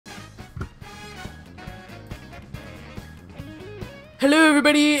Hello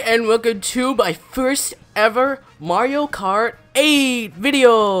everybody and welcome to my first ever Mario Kart 8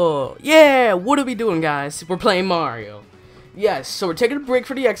 video! Yeah, what are we doing guys? We're playing Mario. Yes, so we're taking a break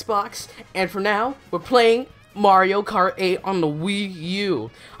for the Xbox and for now, we're playing Mario Kart 8 on the Wii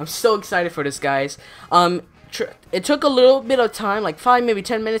U. I'm so excited for this guys. It took a little bit of time, like 5 maybe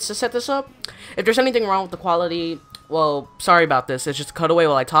 10 minutes to set this up. If there's anything wrong with the quality, well, sorry about this. It's just a cutaway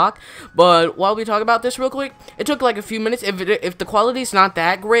while I talk. But while we talk about this real quick, it took like a few minutes. If the quality's not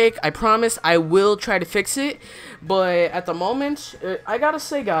that great, I promise I will try to fix it. But at the moment, I gotta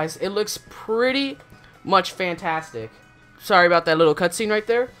say, guys, it looks pretty much fantastic. Sorry about that little cutscene right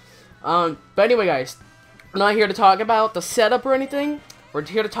there. But anyway, guys, I'm not here to talk about the setup or anything. We're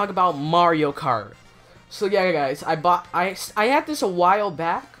here to talk about Mario Kart. So yeah, guys, I had this a while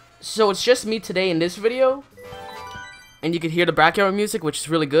back. So it's just me today in this video. And you can hear the background music, which is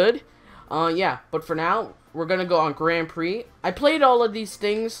really good. Yeah, but for now, we're gonna go on Grand Prix. I played all of these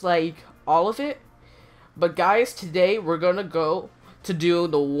things, like, all of it. But guys, today, we're gonna go to do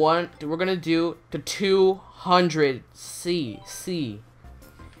we're gonna do the 200cc.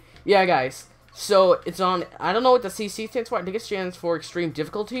 Yeah, guys. So, it's on, I don't know what the CC stands for. I think it stands for Extreme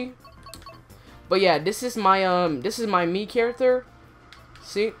Difficulty. But yeah, this is my me character.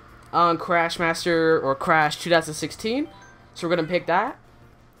 See? Crashmaster or Crash 2016. So we're gonna pick that.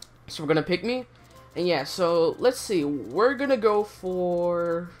 So we're gonna pick me. And yeah, so let's see. We're gonna go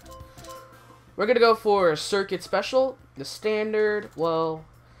for a circuit special, the standard. Well,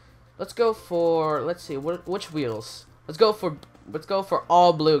 let's go for, let's see, which wheels? Let's go for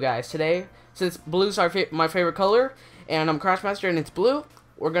all blue, guys, today. Since blue's my favorite color and I'm Crashmaster and it's blue,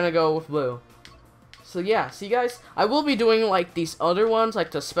 we're gonna go with blue. So yeah, see guys, I will be doing like these other ones,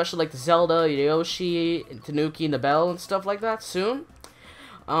 like the special, like the Zelda, Yoshi, Tanuki, and the Bell and stuff like that soon.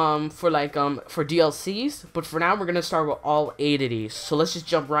 For DLCs. But for now, we're gonna start with all 8 of these. So let's just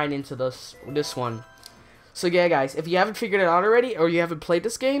jump right into this one. So yeah, guys, if you haven't figured it out already, or you haven't played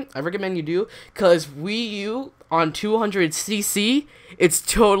this game, I recommend you do, cause Wii U on 200cc, it's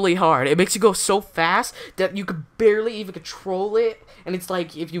totally hard. It makes you go so fast that you could barely even control it. And it's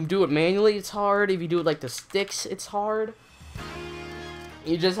like, if you do it manually, it's hard. If you do it like the sticks, it's hard.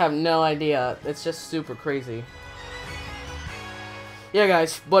 You just have no idea. It's just super crazy. Yeah,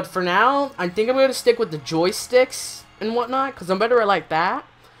 guys. But for now, I think I'm going to stick with the joysticks and whatnot. Because I'm better at like that.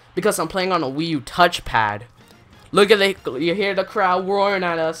 Because I'm playing on a Wii U touchpad. Look at it. You hear the crowd roaring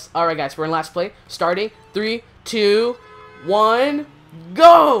at us. Alright, guys. We're in last play. Starting. 3, 2, 1,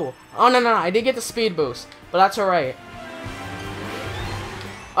 go! Oh, no. I did get the speed boost. But that's alright.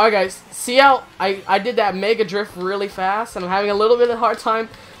 Alright guys, see how I did that mega drift really fast, and I'm having a little bit of a hard time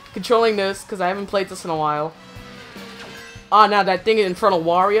controlling this because I haven't played this in a while. Oh, now that thing in front of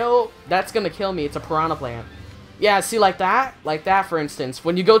Wario, that's gonna kill me. It's a piranha plant. Yeah, see, like that for instance.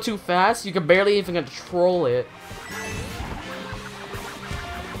 When you go too fast, you can barely even control it.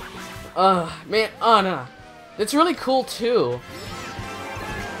 Man, oh no. It's really cool too.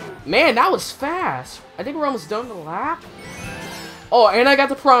 Man, that was fast. I think we're almost done with the lap. Oh, and I got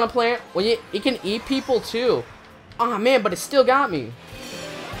the piranha plant. Well, it can eat people too. Ah, man, but it still got me.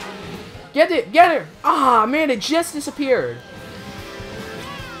 Get it, get her. Ah, man, it just disappeared.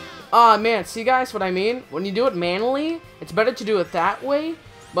 Ah, man, see guys what I mean? When you do it manually, it's better to do it that way,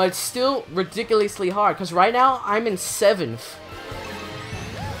 but it's still ridiculously hard. Because right now, I'm in 7th.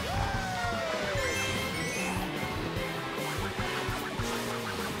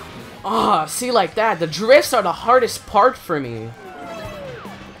 Ah, see like that. The drifts are the hardest part for me.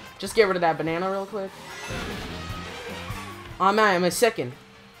 Just get rid of that banana real quick. Oh man, I'm in 2nd.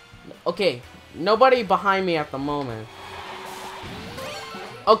 Okay, nobody behind me at the moment.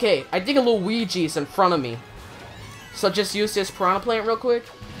 Okay, I think a little Luigi's in front of me. So just use this piranha plant real quick.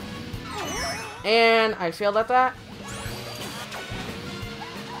 And I failed at that.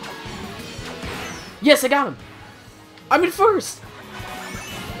 Yes, I got him. I'm in 1st.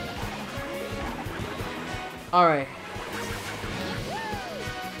 Alright.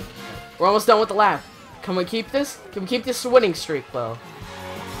 We're almost done with the lap. Can we keep this? Can we keep this winning streak, though?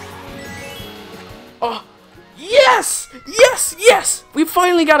 Oh, yes! Yes! Yes! We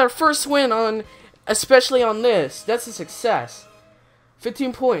finally got our first win on, especially on this. That's a success.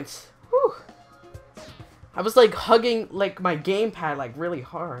 15 points. Whew. I was like hugging like my gamepad like really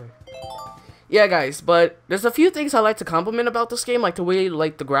hard. Yeah, guys, but there's a few things I like to compliment about this game, like the way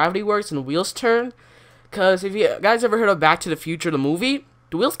like the gravity works and the wheels turn. Cause if you guys ever heard of Back to the Future, the movie,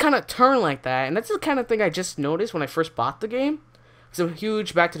 the wheels kind of turn like that, and that's the kind of thing I just noticed when I first bought the game. Cause I'm a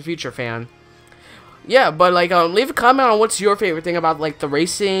huge Back to the Future fan. Yeah, but like, leave a comment on what's your favorite thing about like the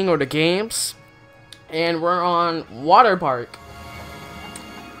racing or the games. And we're on Water Park.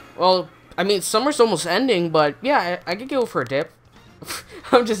 Well, I mean, summer's almost ending, but yeah, I could go for a dip.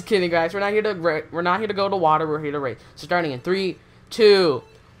 I'm just kidding, guys. We're not here to go to water. We're here to race. So starting in 3, 2,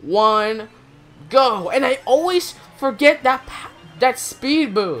 1, go! And I always forget that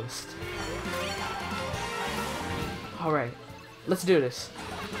speed boost. All right, let's do this.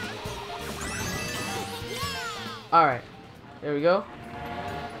 All right, there we go.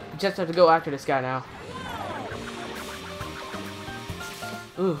 Just have to go after this guy now.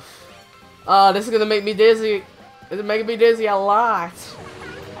 Oof. This is gonna make me dizzy. It's making me dizzy a lot.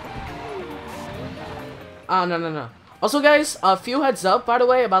 No. Also, guys, a few heads up, by the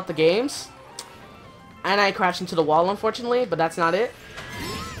way, about the games. And I crashed into the wall, unfortunately, but that's not it.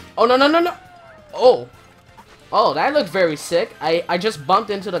 Oh, no. Oh, that looked very sick. I just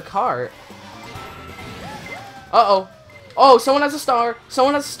bumped into the cart. Uh-oh. Oh, someone has a star.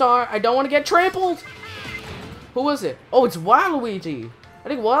 Someone has a star. I don't want to get trampled. Who was it? Oh, it's Waluigi. I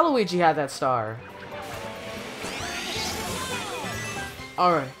think Waluigi had that star.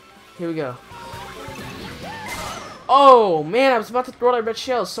 Alright, here we go. Oh man, I was about to throw that red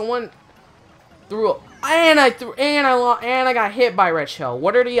shell. Someone threw and I got hit by red shell.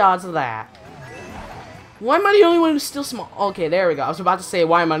 What are the odds of that? Why am I the only one who's still small? Okay, there we go. I was about to say,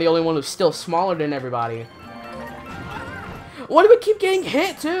 why am I the only one who's still smaller than everybody? Why do we keep getting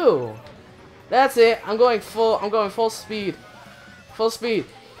hit too? That's it. I'm going full speed. Full speed.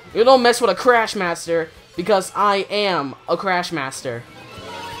 You don't mess with a Crashmaster because I am a Crashmaster.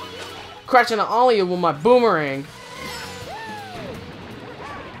 Crashing on all of you with my boomerang.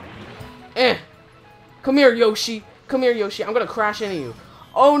 Come here, Yoshi. Come here, Yoshi. I'm gonna crash into you.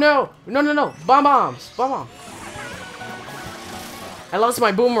 Oh no! No. Bombs. I lost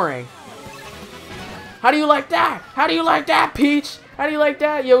my boomerang. How do you like that? How do you like that, Peach? How do you like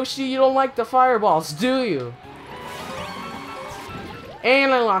that, Yoshi? You don't like the fireballs, do you?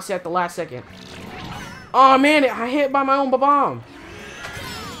 And I lost it at the last second. Oh man, I hit by my own bomb.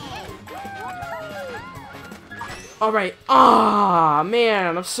 Alright. Ah,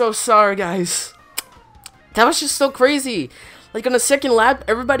 man, I'm so sorry, guys. That was just so crazy. Like, on the second lap,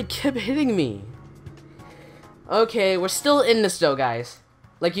 everybody kept hitting me. Okay, we're still in this, though, guys.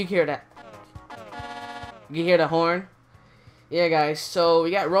 Like, you hear that. You hear the horn? Yeah, guys, so we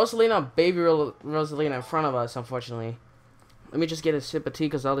got Rosalina, baby Rosalina in front of us, unfortunately. Let me just get a sip of tea,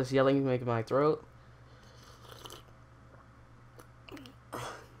 because all this yelling is making my throat.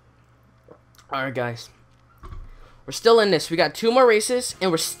 Alright, guys. We're still in this. We got 2 more races,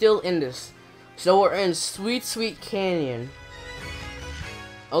 and we're still in this. So we're in Sweet Sweet Canyon.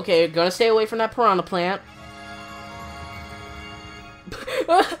 Okay, gonna stay away from that piranha plant.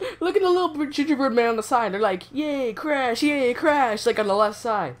 Look at the little gingerbread man on the side. They're like, yay, crash, like on the left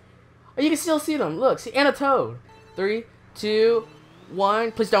side. Oh, you can still see them. Look, see, and a toad. 3, 2,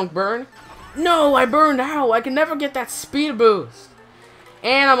 1. Please don't burn. No, I burned out. I can never get that speed boost.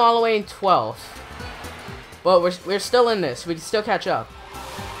 And I'm all the way in 12th. But we're still in this. We can still catch up.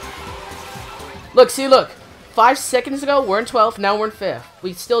 Look, see, look. 5 seconds ago, we're in 12th. Now we're in 5th.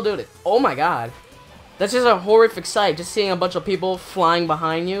 We still do it. Oh my god. That's just a horrific sight. Just seeing a bunch of people flying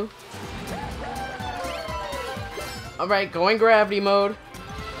behind you. Alright, going gravity mode.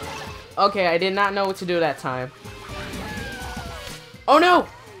 Okay, I did not know what to do that time. Oh no!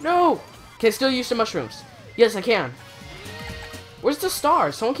 No! Can I still use the mushrooms? Yes, I can. Where's the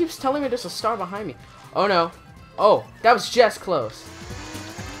star? Someone keeps telling me there's a star behind me. Oh no. Oh, that was just close.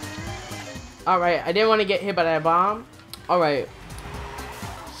 Alright, I didn't want to get hit by that bomb. Alright.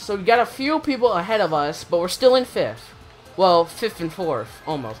 So we got a few people ahead of us, but we're still in 5th. Well, 5th and 4th,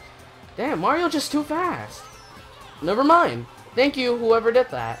 almost. Damn, Mario just too fast. Never mind. Thank you, whoever did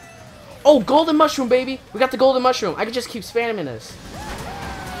that. Oh, golden mushroom, baby. We got the golden mushroom. I can just keep spamming this.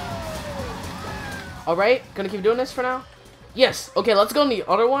 Alright, gonna keep doing this for now. Yes, okay, let's go on the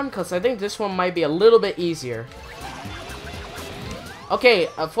other one, because I think this one might be a little bit easier. Okay,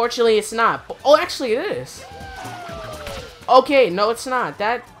 unfortunately it's not. Oh, actually it is. Okay, no it's not.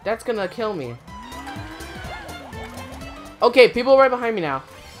 That's gonna kill me. Okay, people right behind me now.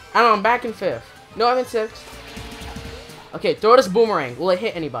 I don't know, I'm back in 5th. No, I'm in 6th. Okay, throw this boomerang. Will it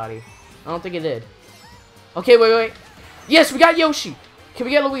hit anybody? I don't think it did. Okay, wait. Yes, we got Yoshi. Can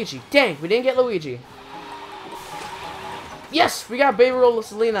we get Luigi? Dang, we didn't get Luigi. Yes, we got Baby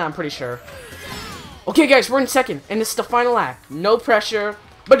Rosalina, I'm pretty sure. Okay, guys, we're in 2nd, and this is the final lap. No pressure,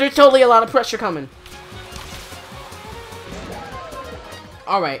 but there's totally a lot of pressure coming.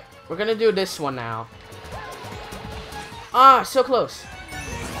 Alright, we're gonna do this one now. Ah, so close.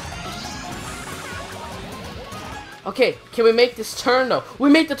 Okay, can we make this turn, though? We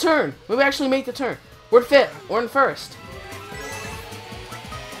made the turn. We actually made the turn. We're 5th. We're in 1st.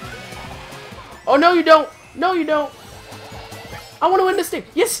 Oh, no, you don't. No, you don't. I want to win this thing.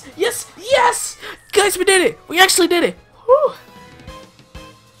 Yes, yes, yes. Guys, we did it. We actually did it. Whew.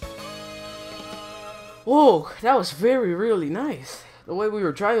 Whoa, that was really nice. The way we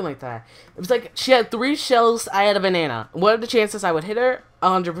were driving like that. It was like she had 3 shells, I had a banana. What are the chances I would hit her?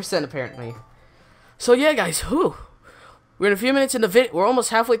 100% apparently. So yeah, guys, whew. We're in a few minutes in the video. We're almost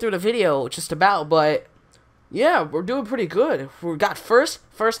halfway through the video, just about, but yeah, we're doing pretty good. We got first,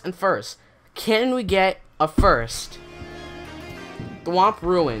 and first. Can we get a first? Thwomp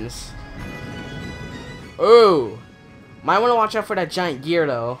Ruins. Ooh. Might want to watch out for that giant gear,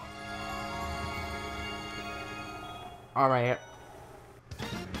 though. Alright.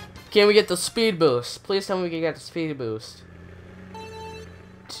 Can we get the speed boost? Please tell me we can get the speed boost.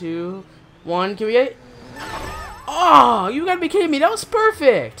 2, 1. Can we get it? Oh, you gotta be kidding me. That was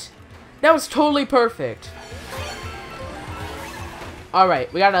perfect. That was totally perfect.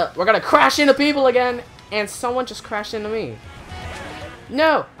 Alright, we're gonna crash into people again. And someone just crashed into me.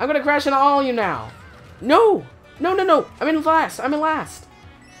 No, I'm gonna crash into all of you now. No. No, no, no. I'm in last. I'm in last.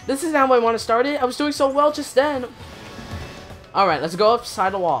 This is how I want to start it. I was doing so well just then. Alright, let's go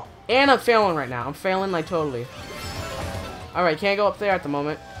upside the wall. And I'm failing right now. I'm failing like totally. Alright, can't go up there at the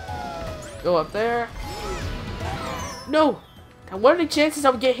moment. Go up there. No! And what are the chances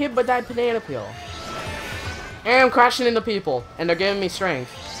I would get hit by that banana peel? And I'm crashing into people. And they're giving me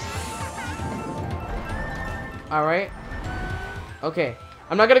strength. Alright. Okay.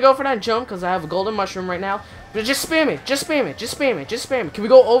 I'm not gonna go for that jump because I have a golden mushroom right now. But just spam it. Just spam it. Just spam it. Just spam it. Can we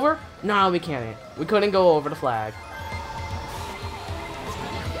go over? No, we can't. We couldn't go over the flag.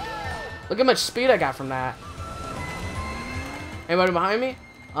 Look how much speed I got from that. Anybody behind me?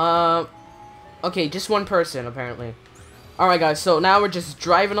 Okay, just one person, apparently. Alright, guys, so now we're just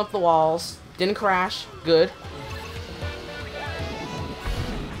driving up the walls. Didn't crash. Good.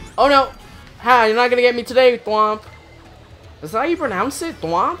 Oh, no. Ha, you're not gonna get me today, Thwomp. Is that how you pronounce it?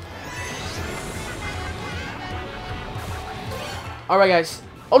 Thwomp? Alright, guys.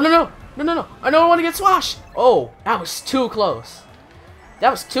 Oh, no, no. No, no, no. I don't want to get swashed. Oh, that was too close. That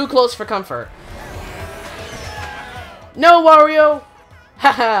was too close for comfort. No, Wario!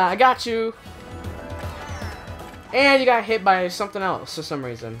 Haha, I got you. And you got hit by something else for some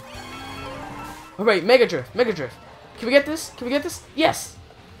reason. Alright, Mega Drift, Mega Drift. Can we get this? Can we get this? Yes!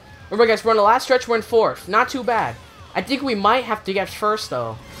 Alright, guys, we're on the last stretch. We're in 4th. Not too bad. I think we might have to get first,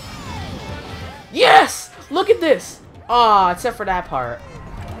 though. Yes! Look at this! Aw, except for that part.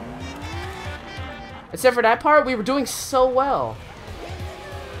 Except for that part, we were doing so well.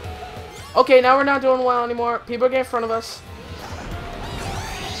 Okay, now we're not doing well anymore. People are getting in front of us.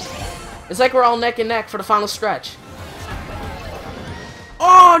 It's like we're all neck and neck for the final stretch.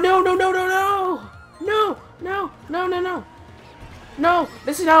 Oh, no, no, no, no, no! No, no, no, no, no. No,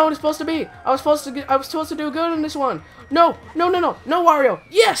 this is how it was supposed to be. I was supposed to do good in this one. No, no, no, no. No, Wario.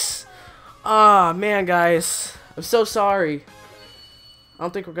 Yes! Ah, man, guys. I'm so sorry. I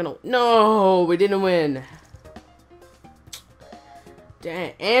don't think we're gonna... No, we didn't win.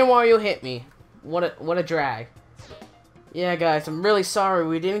 Dang, and Wario hit me. What a drag. Yeah, guys, I'm really sorry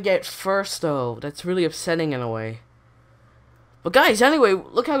we didn't get first, though. That's really upsetting in a way. But guys, anyway,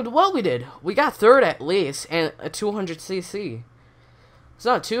 look how well we did. We got 3rd at least, and a 200cc. It's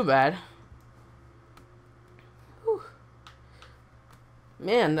not too bad. Whew.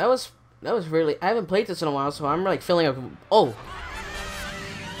 Man, that was really... I haven't played this in a while, so I'm like feeling like... Oh!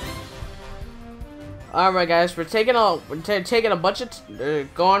 Alright, guys, we're taking a bunch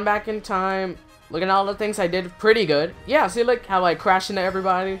of... going back in time. Look at all the things I did pretty good. Yeah, see, like, how I crashed into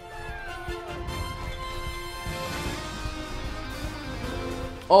everybody.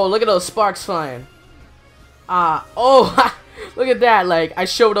 Oh, look at those sparks flying. Oh, look at that, like, I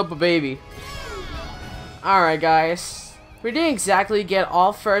showed up a baby. Alright, guys. We didn't exactly get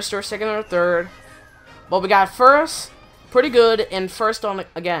all 1st or 2nd or 3rd. But we got 1st, pretty good, and 1st on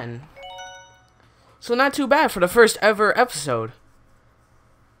again. So not too bad for the first ever episode.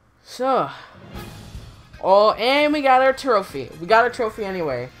 So. Oh, and we got our trophy. We got our trophy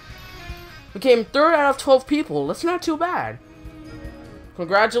anyway. We came 3rd out of 12 people. That's not too bad.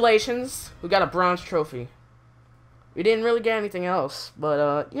 Congratulations. We got a bronze trophy. We didn't really get anything else.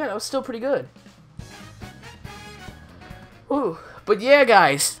 But, yeah, that was still pretty good. Ooh. But yeah,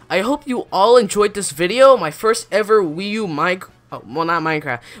 guys. I hope you all enjoyed this video. My first ever Wii U well, not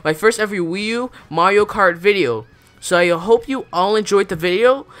Minecraft. My first ever Wii U Mario Kart video. So I hope you all enjoyed the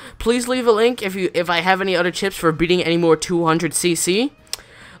video. Please leave a link if I have any other tips for beating any more 200cc.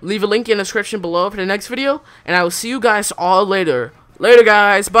 Leave a link in the description below for the next video. And I will see you guys all later. Later,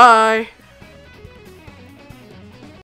 guys. Bye.